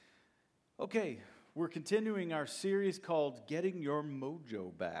Okay, we're continuing our series called Getting Your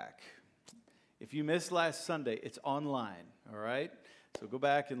Mojo Back. If you missed last Sunday, it's online, all right? So go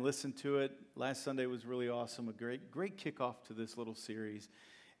back and listen to it. Last Sunday was really awesome, a great kickoff to this little series.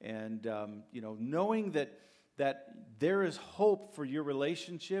 And, knowing that there is hope for your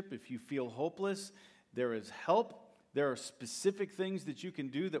relationship. If you feel hopeless, there is help. There are specific things that you can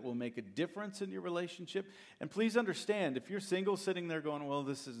do that will make a difference in your relationship. And please understand, if you're single sitting there going, well,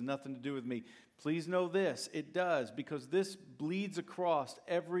 this has nothing to do with me, please know this, it does, because this bleeds across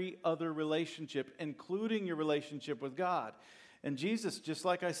every other relationship, including your relationship with God. And Jesus, just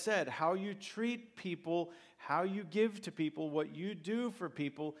like I said, how you treat people, how you give to people, what you do for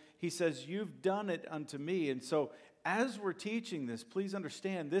people, he says, you've done it unto me. And so as we're teaching this, please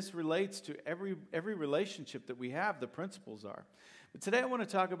understand this relates to every relationship that we have, the principles are. But today I want to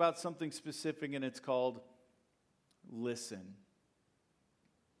talk about something specific, and it's called listen.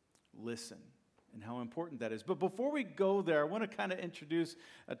 Listen, and how important that is. But before we go there, I want to kind of introduce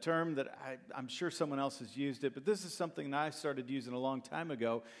a term that I'm sure someone else has used it, but this is something that I started using a long time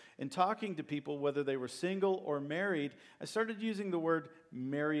ago. In talking to people, whether they were single or married, I started using the word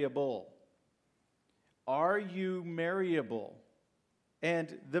marryable. Are you marryable?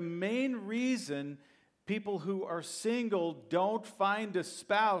 And the main reason people who are single don't find a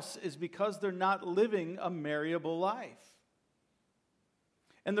spouse is because they're not living a marryable life.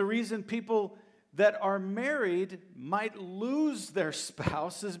 And the reason people that are married might lose their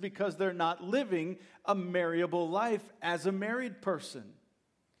spouse is because they're not living a marryable life as a married person.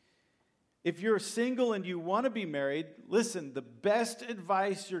 If you're single and you want to be married, listen, the best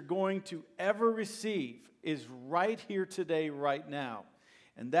advice you're going to ever receive is right here today, right now.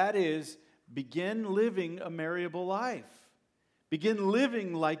 And that is, begin living a marryable life. Begin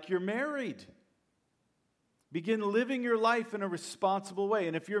living like you're married. Begin living your life in a responsible way.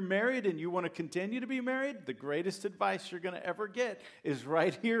 And if you're married and you want to continue to be married, the greatest advice you're going to ever get is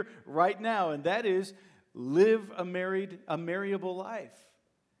right here, right now. And that is, live a marryable life.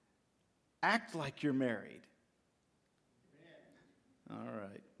 Act like you're married. All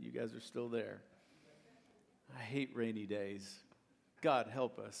right, you guys are still there. I hate rainy days. God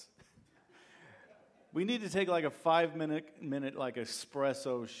help us. We need to take like a 5-minute like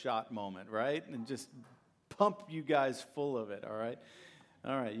espresso shot moment, right? And just pump you guys full of it, all right?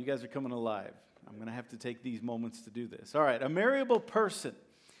 All right, you guys are coming alive. I'm going to have to take these moments to do this. All right, a marryable person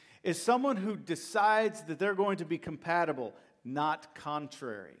is someone who decides that they're going to be compatible, not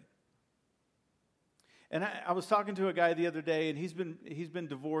contrary. And I was talking to a guy the other day, and he's been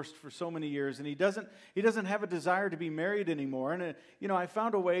divorced for so many years, and he doesn't have a desire to be married anymore. And I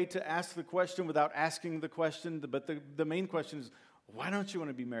found a way to ask the question without asking the question. But the main question is, why don't you want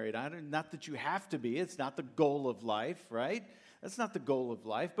to be married? Not that you have to be. It's not the goal of life, right? That's not the goal of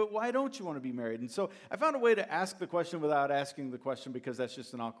life. But why don't you want to be married? And so I found a way to ask the question without asking the question, because that's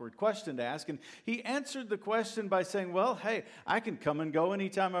just an awkward question to ask. And he answered the question by saying, well, hey, I can come and go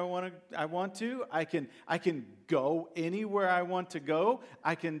anytime I want to. I can go anywhere I want to go.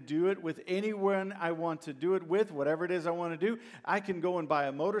 I can do it with anyone I want to do it with, whatever it is I want to do. I can go and buy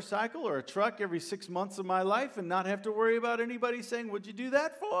a motorcycle or a truck every 6 months of my life and not have to worry about anybody saying, what'd you do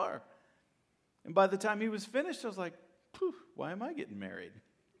that for? And by the time he was finished, I was like, phew, why am I getting married?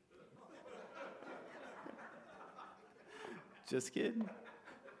 Just kidding.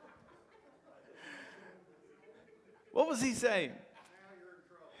 What was he saying?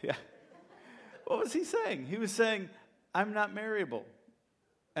 Yeah. What was he saying? He was saying, I'm not marryable.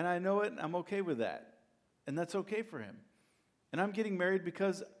 And I know it, and I'm okay with that. And that's okay for him. And I'm getting married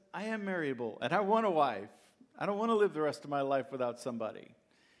because I am marryable, and I want a wife. I don't want to live the rest of my life without somebody.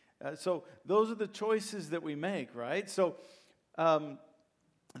 So those are the choices that we make, right? So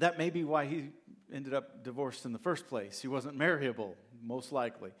that may be why he ended up divorced in the first place. He wasn't marryable, most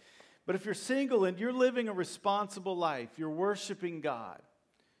likely. But if you're single and you're living a responsible life, you're worshiping God,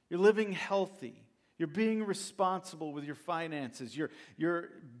 you're living healthy, you're being responsible with your finances, you're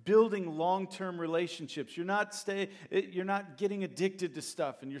building long-term relationships, you're not getting addicted to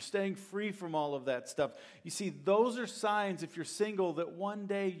stuff, and you're staying free from all of that stuff. You see, those are signs, if you're single, that one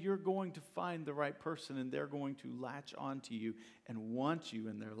day you're going to find the right person, and they're going to latch onto you and want you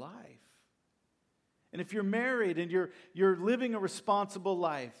in their life. And if you're married and you're living a responsible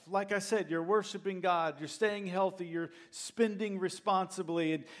life, like I said, you're worshiping God, you're staying healthy, you're spending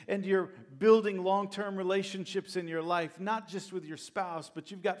responsibly, and you're building long-term relationships in your life, not just with your spouse, but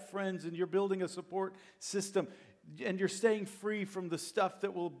you've got friends and you're building a support system, and you're staying free from the stuff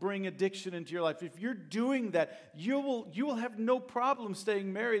that will bring addiction into your life. If you're doing that, you will have no problem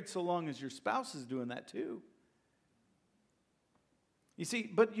staying married so long as your spouse is doing that too. You see,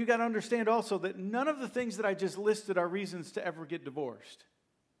 but you got to understand also that none of the things that I just listed are reasons to ever get divorced.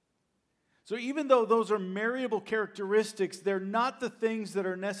 So even though those are marriable characteristics, they're not the things that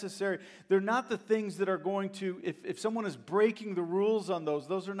are necessary. They're not the things that are going to, if someone is breaking the rules on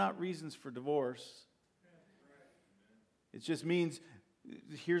those are not reasons for divorce. It just means,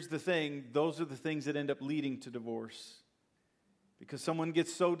 here's the thing, those are the things that end up leading to divorce. Because someone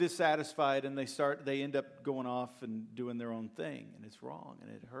gets so dissatisfied and they end up going off and doing their own thing. And it's wrong and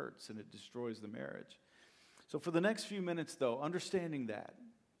it hurts and it destroys the marriage. So for the next few minutes though, understanding that,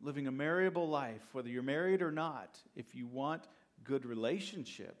 living a marriable life, whether you're married or not, if you want good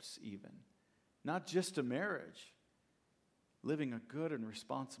relationships even, not just a marriage, living a good and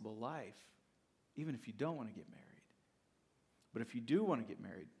responsible life, even if you don't want to get married. But if you do want to get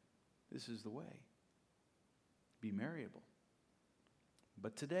married, this is the way. Be marriable.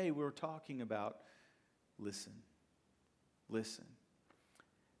 But today we're talking about listen. Listen.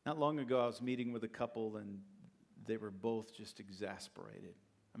 Not long ago I was meeting with a couple and they were both just exasperated.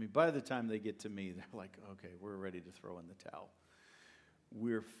 I mean, by the time they get to me, they're like, okay, we're ready to throw in the towel.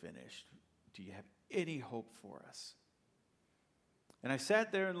 We're finished. Do you have any hope for us? And I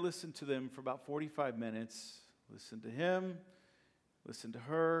sat there and listened to them for about 45 minutes. Listened to him, listened to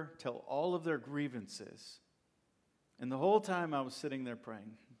her, tell all of their grievances. And the whole time I was sitting there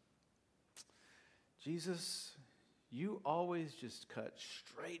praying, Jesus, you always just cut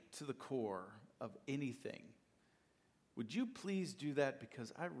straight to the core of anything. Would you please do that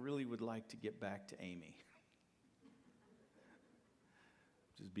because I really would like to get back to Amy.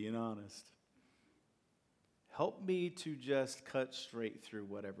 Just being honest. Help me to just cut straight through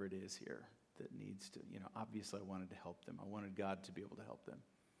whatever it is here that needs to, obviously I wanted to help them. I wanted God to be able to help them.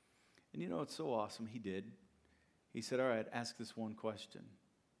 And it's so awesome. He did. He said, all right, ask this one question.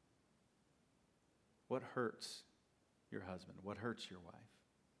 What hurts your husband? What hurts your wife?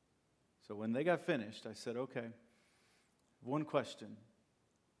 So when they got finished, I said, okay, one question.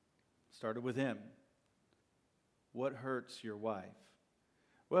 Started with him. What hurts your wife?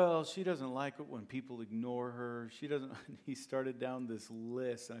 Well, she doesn't like it when people ignore her. She doesn't. He started down this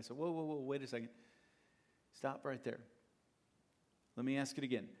list. And I said, whoa, wait a second. Stop right there. Let me ask it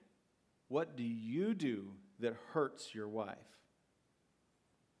again. What do you do that hurts your wife?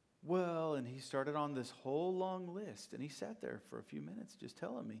 Well, and he started on this whole long list. And he sat there for a few minutes just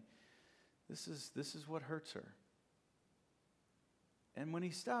telling me, this is what hurts her. And when he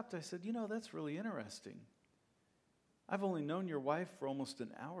stopped, I said, that's really interesting. I've only known your wife for almost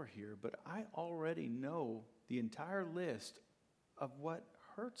an hour here, but I already know the entire list of what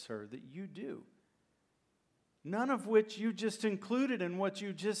hurts her that you do. None of which you just included in what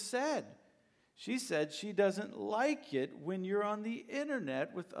you just said. She said she doesn't like it when you're on the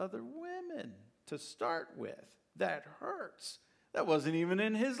internet with other women to start with. That hurts. That wasn't even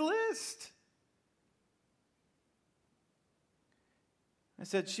in his list. I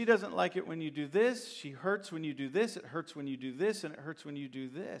said, she doesn't like it when you do this. She hurts when you do this. It hurts when you do this. And it hurts when you do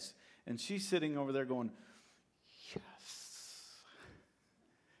this. And she's sitting over there going, yes.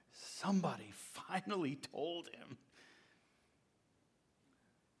 Somebody finally told him.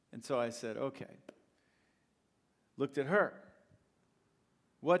 And so I said, okay. Looked at her.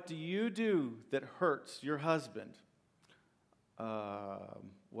 What do you do that hurts your husband?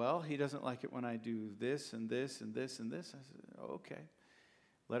 Well, he doesn't like it when I do this and this and this and this. I said, okay.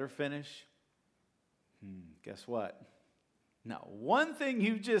 Let her finish. Guess what? Now, one thing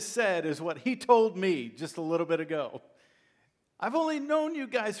you just said is what he told me just a little bit ago. I've only known you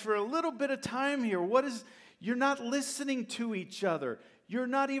guys for a little bit of time here. You're not listening to each other. You're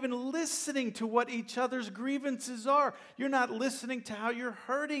not even listening to what each other's grievances are. You're not listening to how you're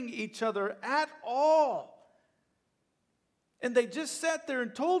hurting each other at all. And they just sat there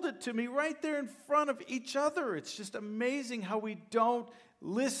and told it to me right there in front of each other. It's just amazing how we don't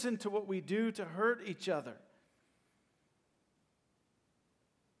listen to what we do to hurt each other.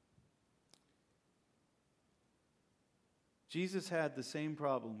 Jesus had the same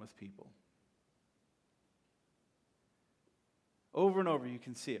problem with people. Over and over you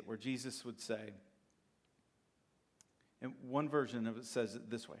can see it where Jesus would say, and one version of it says it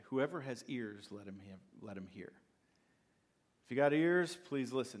this way, whoever has ears, let him hear. If you got ears,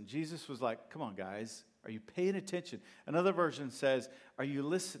 please listen. Jesus was like, come on guys, are you paying attention? Another version says, are you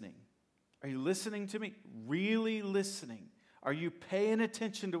listening? Are you listening to me? Really listening? Are you paying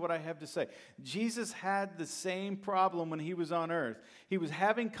attention to what I have to say? Jesus had the same problem when he was on earth. He was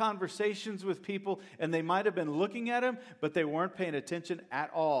having conversations with people, and they might have been looking at him, but they weren't paying attention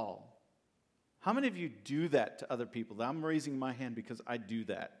at all. How many of you do that to other people? I'm raising my hand because I do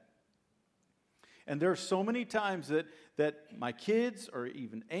that. And there are so many times that my kids or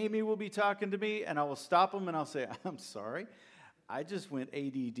even Amy will be talking to me, and I will stop them and I'll say, I'm sorry. I just went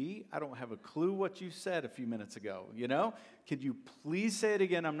ADD. I don't have a clue what you said a few minutes ago, Could you please say it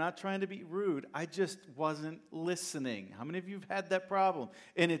again? I'm not trying to be rude. I just wasn't listening. How many of you have had that problem?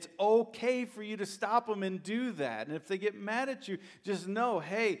 And it's okay for you to stop them and do that. And if they get mad at you, just know,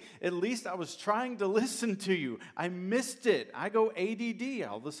 hey, at least I was trying to listen to you. I missed it. I go ADD.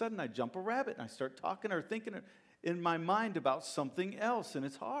 All of a sudden, I jump a rabbit and I start talking or thinking in my mind about something else, and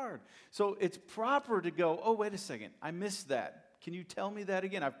it's hard. So it's proper to go, oh, wait a second, I missed that. Can you tell me that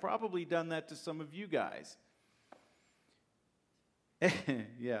again? I've probably done that to some of you guys.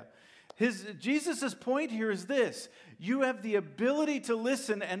 Yeah. Jesus' point here is this. You have the ability to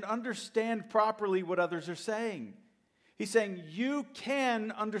listen and understand properly what others are saying. He's saying you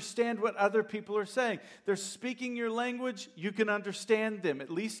can understand what other people are saying. They're speaking your language, you can understand them. At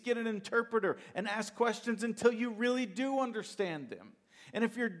least get an interpreter and ask questions until you really do understand them. And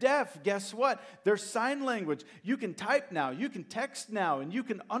if you're deaf, guess what? There's sign language. You can type now, you can text now, and you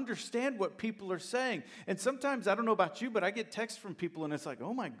can understand what people are saying. And sometimes, I don't know about you, but I get texts from people, and it's like,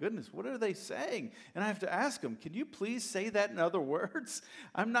 oh my goodness, what are they saying? And I have to ask them, can you please say that in other words?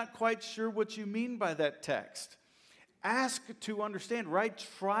 I'm not quite sure what you mean by that text. Ask to understand, right?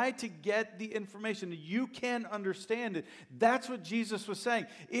 Try to get the information. You can understand it. That's what Jesus was saying.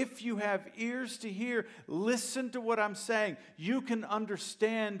 If you have ears to hear, listen to what I'm saying. You can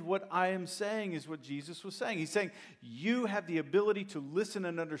understand what I am saying is what Jesus was saying. He's saying you have the ability to listen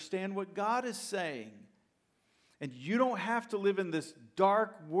and understand what God is saying. And you don't have to live in this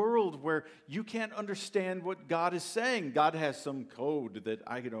dark world where you can't understand what God is saying. God has some code that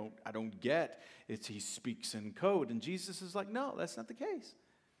I don't get. He speaks in code. And Jesus is like, no, that's not the case.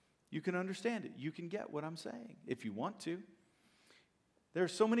 You can understand it. You can get what I'm saying if you want to. There are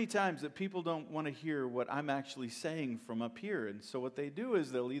so many times that people don't want to hear what I'm actually saying from up here. And so what they do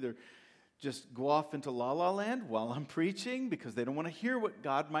is they'll either just go off into la-la land while I'm preaching because they don't want to hear what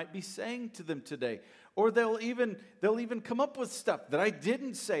God might be saying to them today. Or they'll even come up with stuff that I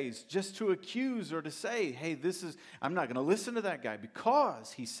didn't say just to accuse or to say, hey, I'm not going to listen to that guy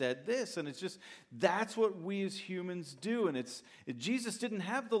because he said this. And it's just, that's what we as humans do. And Jesus didn't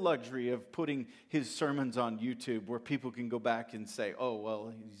have the luxury of putting his sermons on YouTube where people can go back and say, oh,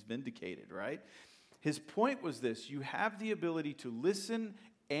 well, he's vindicated, right? His point was this: you have the ability to listen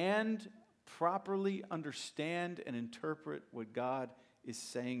and properly understand and interpret what God is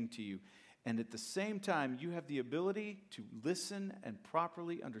saying to you. And at the same time, you have the ability to listen and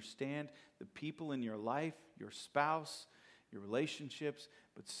properly understand the people in your life, your spouse, your relationships.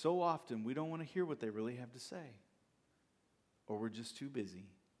 But so often, we don't want to hear what they really have to say. Or we're just too busy.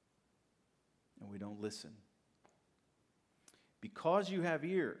 And we don't listen. Because you have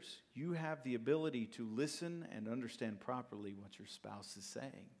ears, you have the ability to listen and understand properly what your spouse is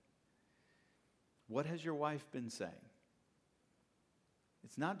saying. What has your wife been saying?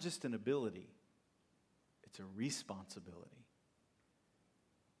 It's not just an ability, it's a responsibility.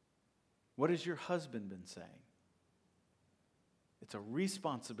 What has your husband been saying? It's a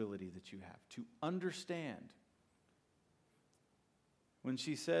responsibility that you have to understand. When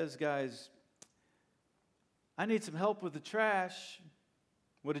she says, guys, I need some help with the trash,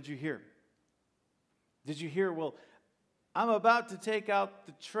 what did you hear? Did you hear, well, I'm about to take out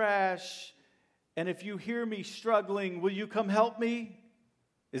the trash, and if you hear me struggling, will you come help me?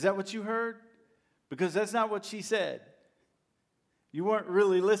 Is that what you heard? Because that's not what she said. You weren't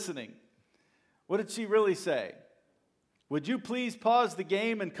really listening. What did she really say? Would you please pause the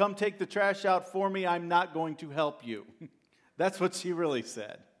game and come take the trash out for me? I'm not going to help you. That's what she really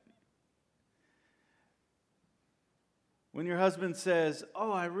said. When your husband says,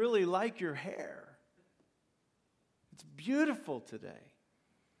 oh, I really like your hair. It's beautiful today.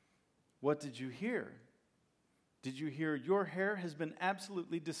 What did you hear? Did you hear your hair has been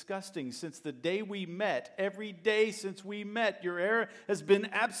absolutely disgusting since the day we met? Every day since we met, your hair has been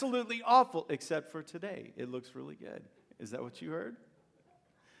absolutely awful, except for today. It looks really good. Is that what you heard?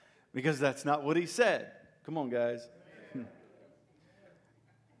 Because that's not what he said. Come on, guys.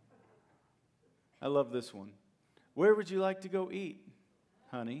 I love this one. Where would you like to go eat,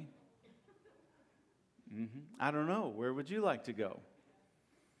 honey? I don't know. Where would you like to go?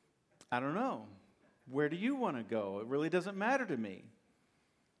 I don't know. Where do you want to go? It really doesn't matter to me.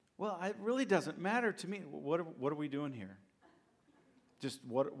 Well, it really doesn't matter to me. What are we doing here? Just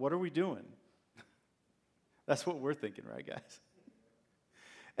what are we doing? That's what we're thinking, right, guys?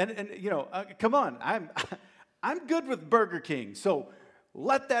 And come on. I'm good with Burger King, so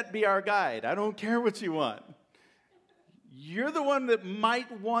let that be our guide. I don't care what you want. You're the one that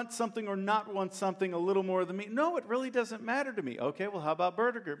might want something or not want something a little more than me. No, it really doesn't matter to me. Okay, well, how about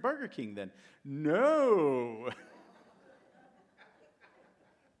Burger King then? No.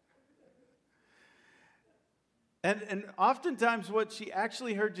 And oftentimes what she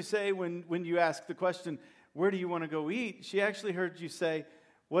actually heard you say when you ask the question, where do you want to go eat? She actually heard you say,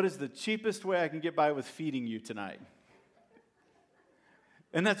 what is the cheapest way I can get by with feeding you tonight?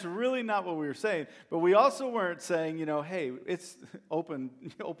 And that's really not what we were saying. But we also weren't saying, hey, it's open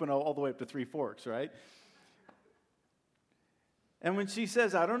all the way up to Three Forks, right? And when she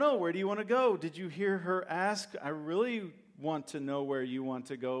says, I don't know, where do you want to go? Did you hear her ask, I really want to know where you want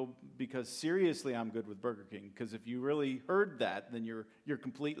to go because seriously, I'm good with Burger King. Because if you really heard that, then you're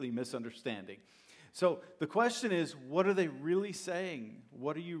completely misunderstanding. So the question is, what are they really saying?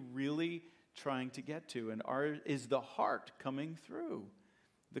 What are you really trying to get to? And is the heart coming through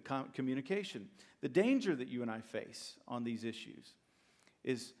the communication? The danger that you and I face on these issues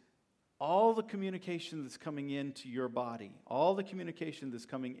is all the communication that's coming into your body, all the communication that's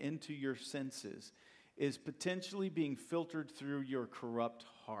coming into your senses is potentially being filtered through your corrupt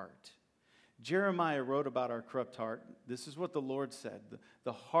heart. Jeremiah wrote about our corrupt heart. This is what the Lord said.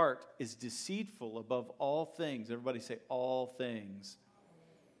 The heart is deceitful above all things. Everybody say all things.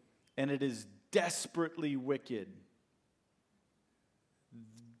 And it is desperately wicked.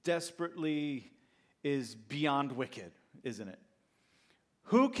 Desperately is beyond wicked, isn't it?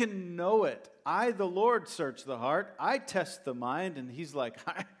 Who can know it? I, the Lord, search the heart. I test the mind. And he's like,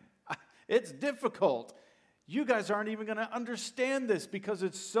 it's difficult. You guys aren't even going to understand this because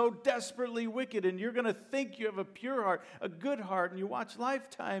it's so desperately wicked, and you're going to think you have a pure heart, a good heart, and you watch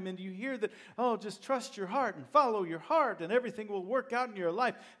Lifetime and you hear that, oh, just trust your heart and follow your heart and everything will work out in your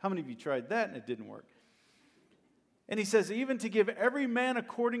life. How many of you tried that and it didn't work? And he says, even to give every man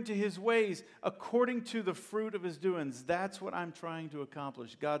according to his ways, according to the fruit of his doings. That's what I'm trying to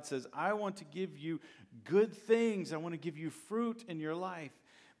accomplish. God says, I want to give you good things. I want to give you fruit in your life.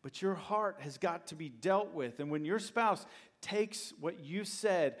 But your heart has got to be dealt with. And when your spouse takes what you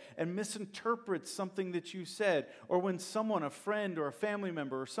said and misinterprets something that you said, or when someone, a friend or a family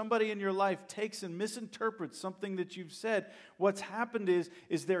member or somebody in your life takes and misinterprets something that you've said, what's happened is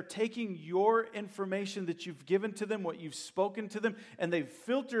they're taking your information that you've given to them, what you've spoken to them, and they've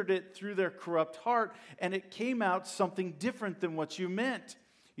filtered it through their corrupt heart, and it came out something different than what you meant.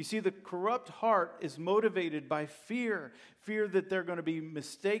 You see, the corrupt heart is motivated by fear. Fear that they're going to be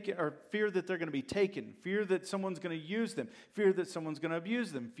mistaken, or fear that they're going to be taken. Fear that someone's going to use them. Fear that someone's going to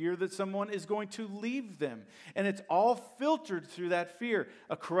abuse them. Fear that someone is going to leave them. And it's all filtered through that fear.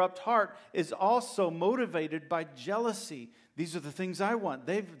 A corrupt heart is also motivated by jealousy. These are the things I want.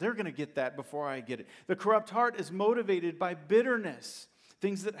 They're going to get that before I get it. The corrupt heart is motivated by bitterness.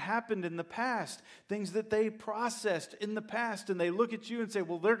 Things that happened in the past, things that they processed in the past, and they look at you and say,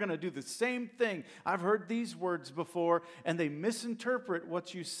 well, they're going to do the same thing. I've heard these words before, and they misinterpret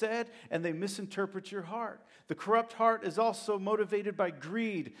what you said, and they misinterpret your heart. The corrupt heart is also motivated by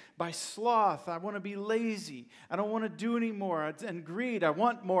greed, by sloth. I want to be lazy. I don't want to do any more. And greed, I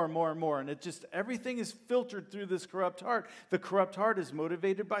want more and more and more. And it just, everything is filtered through this corrupt heart. The corrupt heart is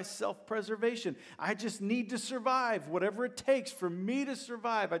motivated by self-preservation. I just need to survive, whatever it takes for me to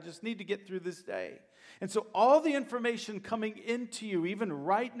survive. I just need to get through this day. And so all the information coming into you, even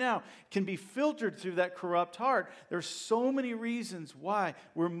right now, can be filtered through that corrupt heart. There's so many reasons why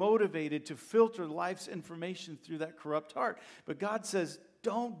we're motivated to filter life's information through that corrupt heart. But God says,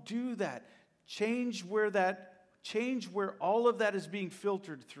 don't do that. Change where all of that is being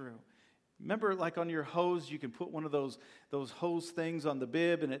filtered through. Remember, like on your hose, you can put one of those hose things on the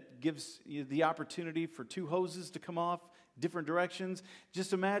bib, and it gives you the opportunity for two hoses to come off different directions.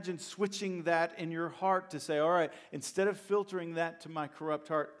 Just imagine switching that in your heart to say, all right, instead of filtering that to my corrupt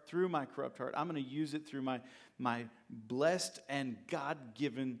heart, through my corrupt heart, I'm going to use it through my blessed and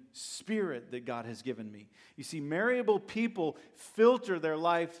God-given spirit that God has given me. You see, marriable people filter their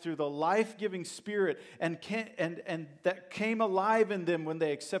life through the life-giving spirit and that came alive in them when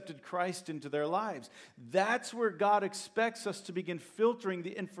they accepted Christ into their lives. That's where God expects us to begin filtering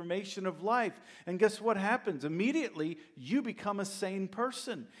the information of life. And guess what happens? Immediately, you become a sane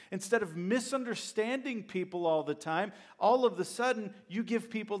person. Instead of misunderstanding people all the time, all of a sudden, you give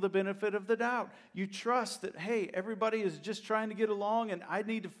people the benefit of the doubt. You trust that, hey, everybody is just trying to get along, and I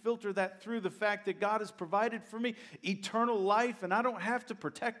need to filter that through the fact that God has provided for me eternal life, and I don't have to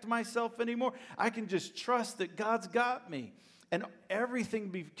protect myself anymore. I can just trust that God's got me. And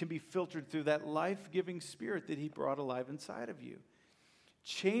everything can be filtered through that life-giving spirit that He brought alive inside of you.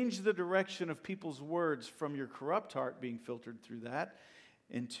 Change the direction of people's words from your corrupt heart being filtered through that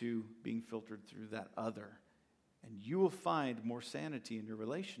into being filtered through that other. and you will find more sanity in your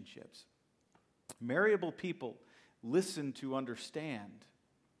relationships. Marriable people listen to understand.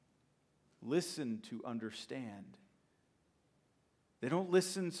 Listen to understand. They don't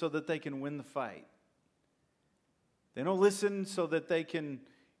listen so that they can win the fight. They don't listen so that they can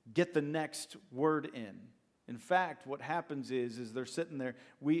get the next word in. In fact, what happens is they're sitting there.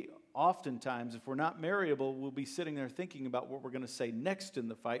 We oftentimes, if we're not marriable, we'll be sitting there thinking about what we're going to say next in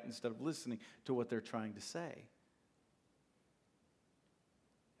the fight instead of listening to what they're trying to say.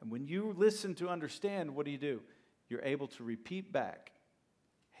 And when you listen to understand, what do? You're able to repeat back,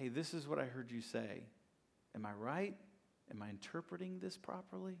 hey, this is what I heard you say. Am I right? Am I interpreting this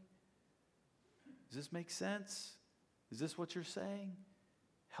properly? Does this make sense? Is this what you're saying?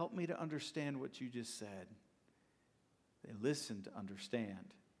 Help me to understand what you just said. They listen to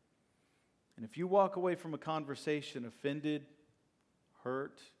understand. And if you walk away from a conversation offended,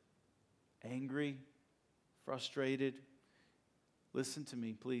 hurt, angry, frustrated, listen to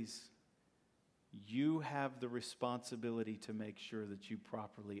me, please. You have the responsibility to make sure that you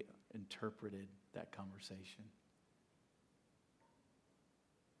properly interpreted that conversation.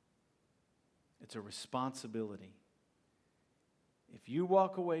 It's a responsibility. If you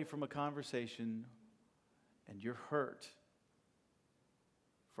walk away from a conversation and you're hurt,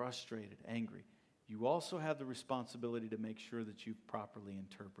 frustrated, angry, you also have the responsibility to make sure that you've properly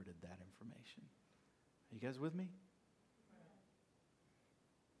interpreted that information. Are you guys with me?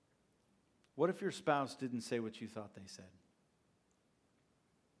 What if your spouse didn't say what you thought they said?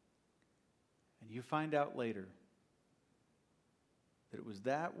 And you find out later that it was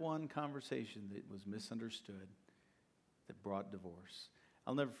that one conversation that was misunderstood that brought divorce.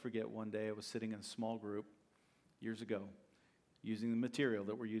 I'll never forget one day I was sitting in a small group years ago using the material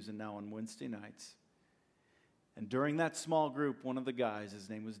that we're using now on Wednesday nights. And during that small group, one of the guys, his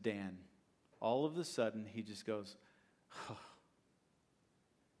name was Dan, all of a sudden he just goes, oh.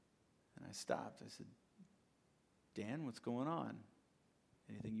 And I stopped. I said, Dan, what's going on?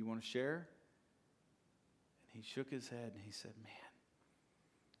 Anything you want to share? And he shook his head and he said, man,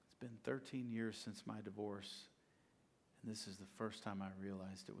 it's been 13 years since my divorce, and this is the first time I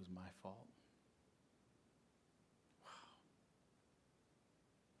realized it was my fault. Wow.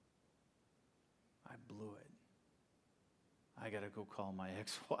 I blew it. I got to go call my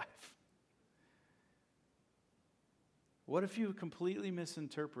ex-wife. What if you completely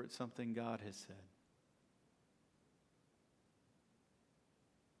misinterpret something God has said?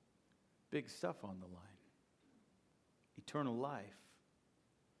 Big stuff on the line. Eternal life.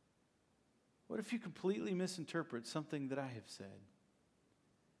 What if you completely misinterpret something that I have said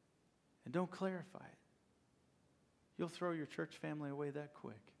and don't clarify it? You'll throw your church family away that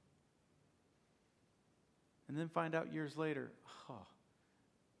quick. And then find out years later, oh,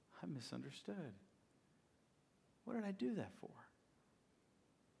 I misunderstood. What did I do that for?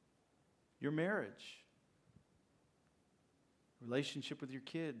 Your marriage, relationship with your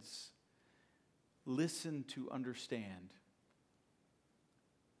kids. Listen to understand.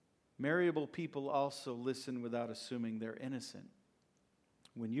 Marriable people also listen without assuming they're innocent.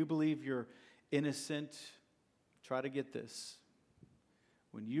 When you believe you're innocent, try to get this.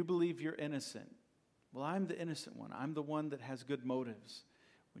 When you believe you're innocent, well, I'm the innocent one. I'm the one that has good motives.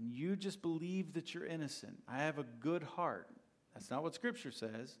 When you just believe that you're innocent, I have a good heart. That's not what Scripture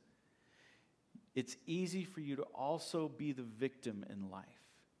says. It's easy for you to also be the victim in life.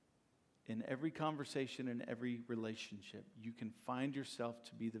 In every conversation, in every relationship, you can find yourself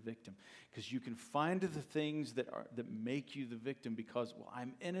to be the victim. Because you can find the things that make you the victim because, well,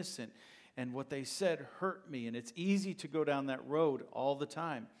 I'm innocent. And what they said hurt me. And it's easy to go down that road all the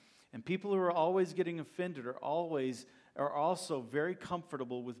time. And people who are always getting offended are also very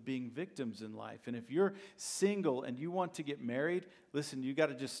comfortable with being victims in life. And if you're single and you want to get married, listen, you got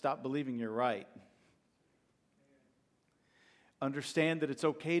to just stop believing you're right. Understand that it's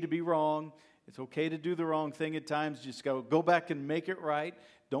okay to be wrong. It's okay to do the wrong thing at times. Just go back and make it right.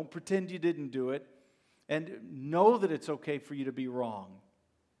 Don't pretend you didn't do it. And know that it's okay for you to be wrong.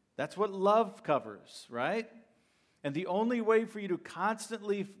 That's what love covers, right? And the only way for you to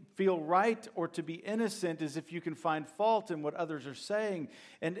constantly feel right or to be innocent is if you can find fault in what others are saying.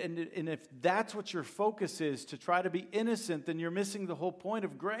 And if that's what your focus is, to try to be innocent, then you're missing the whole point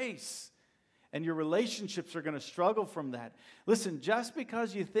of grace. And your relationships are going to struggle from that. Listen, just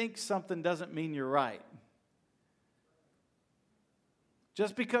because you think something doesn't mean you're right.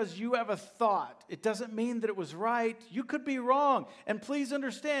 Just because you have a thought, it doesn't mean that it was right. You could be wrong. And please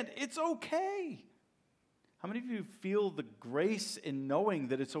understand, it's okay. How many of you feel the grace in knowing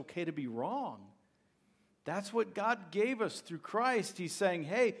that it's okay to be wrong? That's what God gave us through Christ. He's saying,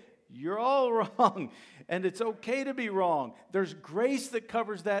 hey, You're all wrong, and it's okay to be wrong. There's grace that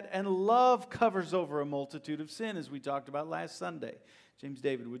covers that, and love covers over a multitude of sin, as we talked about last Sunday. James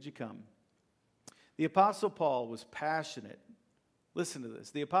David, would you come? The Apostle Paul was passionate. Listen to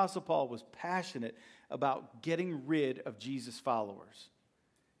this. The Apostle Paul was passionate about getting rid of Jesus' followers.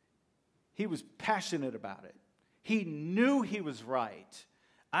 He was passionate about it. He knew he was right.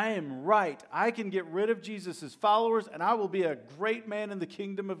 I am right. I can get rid of Jesus' followers, and I will be a great man in the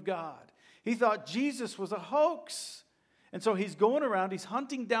kingdom of God. He thought Jesus was a hoax. And so he's going around, he's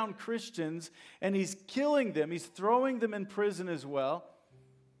hunting down Christians, and he's killing them. He's throwing them in prison as well.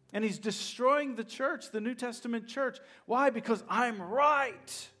 And he's destroying the church, the New Testament church. Why? Because I'm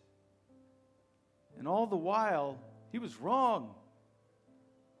right. And all the while, he was wrong.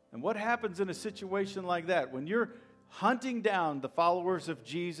 And what happens in a situation like that? When you're hunting down the followers of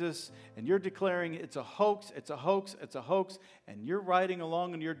Jesus and you're declaring it's a hoax, it's a hoax, it's a hoax, and you're riding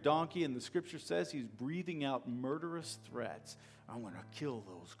along on your donkey and the scripture says he's breathing out murderous threats. I'm going to kill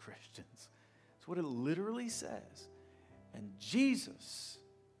those Christians. That's what it literally says. And Jesus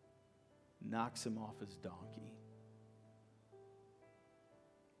knocks him off his donkey.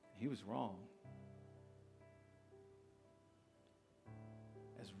 He was wrong.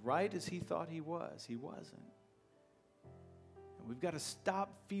 As right as he thought he wasn't. And we've got to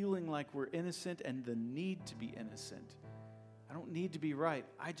stop feeling like we're innocent and the need to be innocent. I don't need to be right.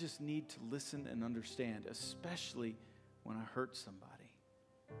 I just need to listen and understand, especially when I hurt somebody.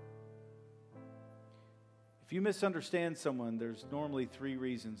 If you misunderstand someone, there's normally 3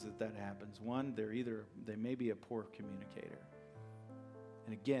 reasons that happens. One, they may be a poor communicator.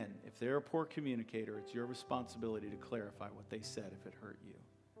 And again, if they're a poor communicator, it's your responsibility to clarify what they said if it hurt you.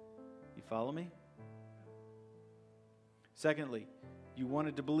 You follow me? Secondly, you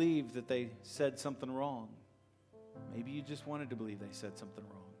wanted to believe that they said something wrong. Maybe you just wanted to believe they said something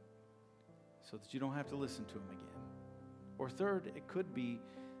wrong so that you don't have to listen to them again. Or third, it could be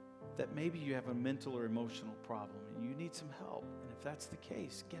that maybe you have a mental or emotional problem and you need some help. And if that's the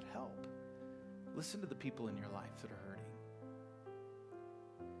case, get help. Listen to the people in your life that are hurting.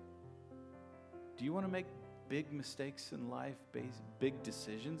 Do you want to make big mistakes in life, big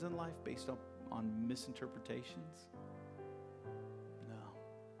decisions in life based on misinterpretations? No.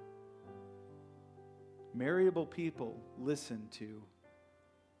 Marriable people listen to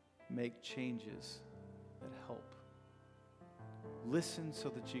make changes that help. Listen so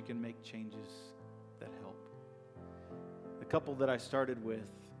that you can make changes that help. The couple that I started with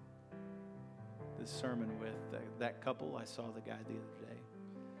this sermon with, that couple, I saw the guy the other day.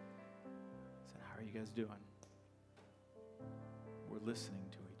 I said, "How are you guys doing?" We're listening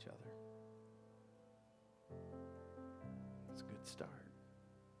to each other. It's a good start.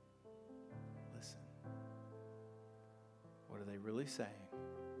 Listen. What are they really saying?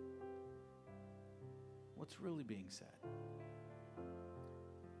 What's really being said?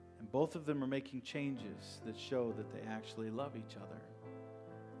 And both of them are making changes that show that they actually love each other.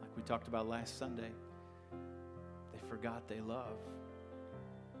 Like we talked about last Sunday. They forgot they love.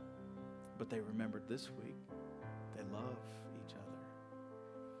 But they remembered this week they love each other.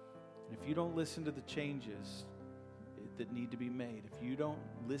 And if you don't listen to the changes that need to be made, if you don't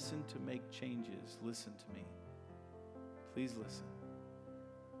listen to make changes, listen to me. Please listen.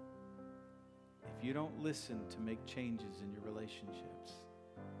 If you don't listen to make changes in your relationships,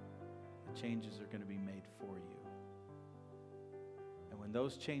 the changes are going to be made for you. And when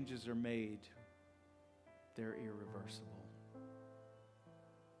those changes are made, they're irreversible.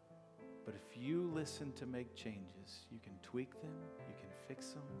 But if you listen to make changes, you can tweak them, you can fix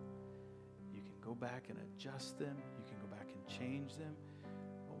them, you can go back and adjust them, you can go back and change them.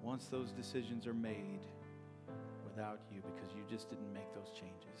 But once those decisions are made without you because you just didn't make those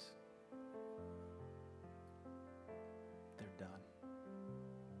changes, they're done.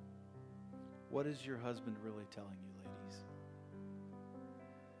 What is your husband really telling you, ladies?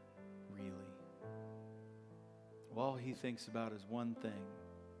 Really? Well, all he thinks about is one thing.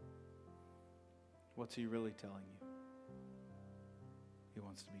 What's he really telling you? He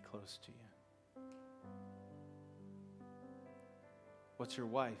wants to be close to you. What's your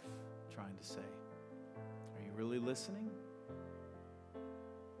wife trying to say? Are you really listening?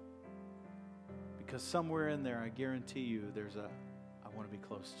 Because somewhere in there, I guarantee you, there's I want to be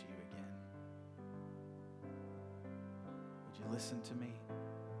close to you again. Would you listen to me?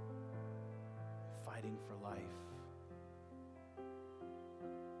 Fighting for life.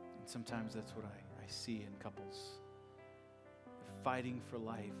 And sometimes that's what I see in couples. They're fighting for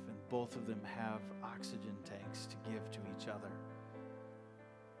life, and both of them have oxygen tanks to give to each other.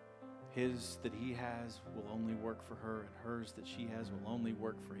 His that he has will only work for her, and hers that she has will only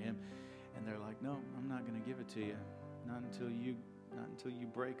work for him. And they're like, no, I'm not going to give it to you. Not until you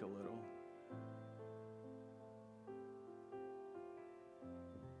break a little.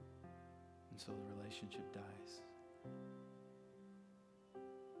 And so the relationship dies.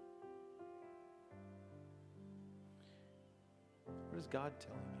 What is God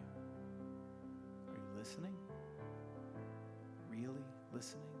telling you? Are you listening? Really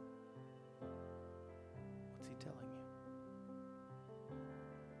listening? What's he telling you?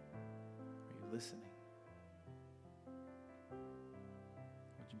 Are you listening?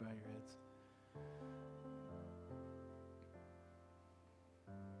 Would you bow your heads?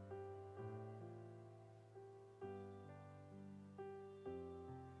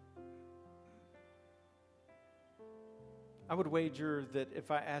 I would wager that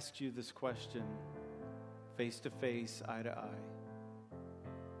if I asked you this question, face to face, eye to eye,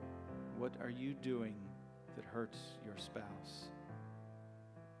 what are you doing that hurts your spouse?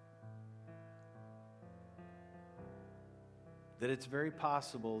 That it's very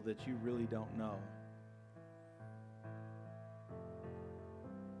possible that you really don't know.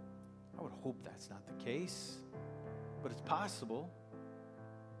 I would hope that's not the case, but it's possible.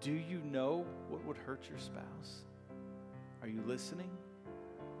 Do you know what would hurt your spouse? Are you listening?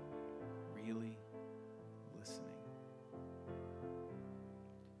 Really listening?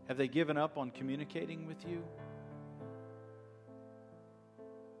 Have they given up on communicating with you?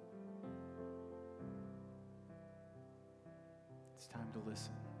 It's time to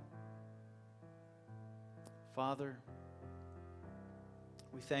listen. Father,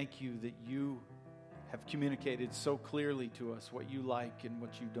 we thank you that you have communicated so clearly to us what you like and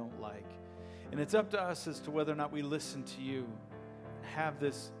what you don't like. And it's up to us as to whether or not we listen to you and have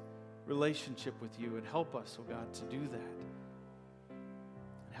this relationship with you. And help us, oh God, to do that.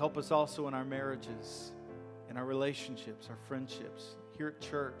 And help us also in our marriages, in our relationships, our friendships, here at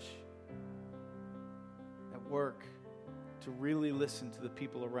church, at work, to really listen to the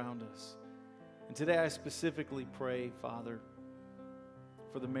people around us. And today I specifically pray, Father,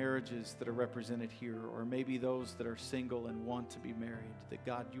 for the marriages that are represented here, or maybe those that are single and want to be married, that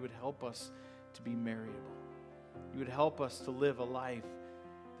God, you would help us to be marriable. You would help us to live a life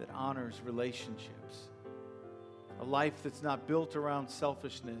that honors relationships, a life that's not built around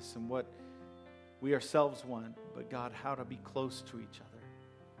selfishness and what we ourselves want, but God, how to be close to each other.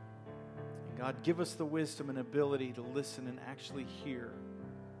 And God, give us the wisdom and ability to listen and actually hear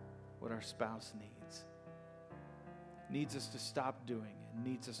what our spouse needs us to stop doing and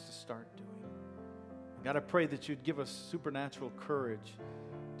needs us to start doing. God, I pray that you'd give us supernatural courage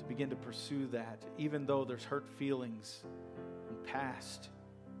to begin to pursue that, even though there's hurt feelings and past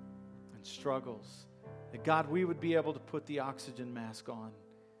and struggles. That God, we would be able to put the oxygen mask on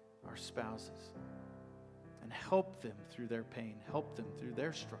our spouses and help them through their pain, help them through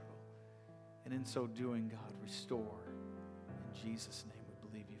their struggle. And in so doing, God, restore. In Jesus' name.